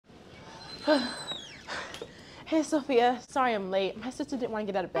Hey, Sophia. Sorry I'm late. My sister didn't want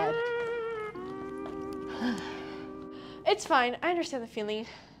to get out of bed. It's fine. I understand the feeling.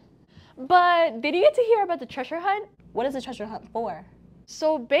 But did you get to hear about the treasure hunt? What is the treasure hunt for?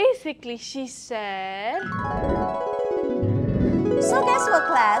 So basically, she said... So guess what,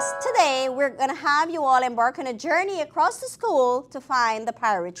 class? Today, we're gonna have you all embark on a journey across the school to find the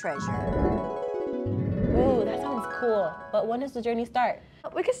pirate treasure. Ooh, that sounds cool. But when does the journey start?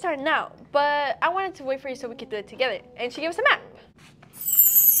 We can start now, but I wanted to wait for you so we could do it together. And she gave us a map.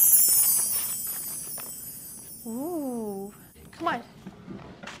 Ooh. Come on.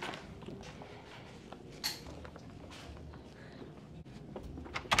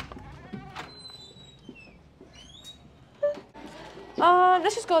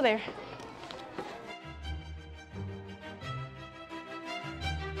 Let's just go there.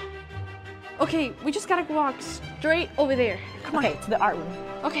 Okay, we just gotta walk straight over there. Come on. Okay, to the art room.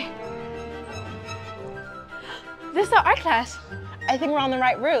 Okay. This is the art class. I think we're on the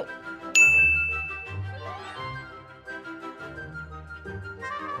right route.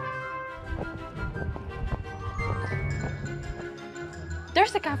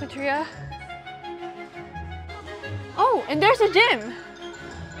 There's the cafeteria. Oh, and there's a gym.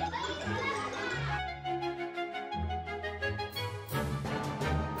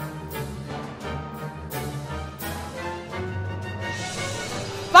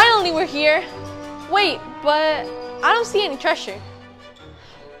 Finally, we're here. Wait, but I don't see any treasure.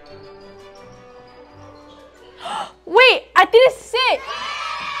 Wait, I think it's it.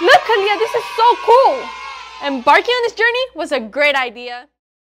 Look, Kalia, this is so cool. Embarking on this journey was a great idea.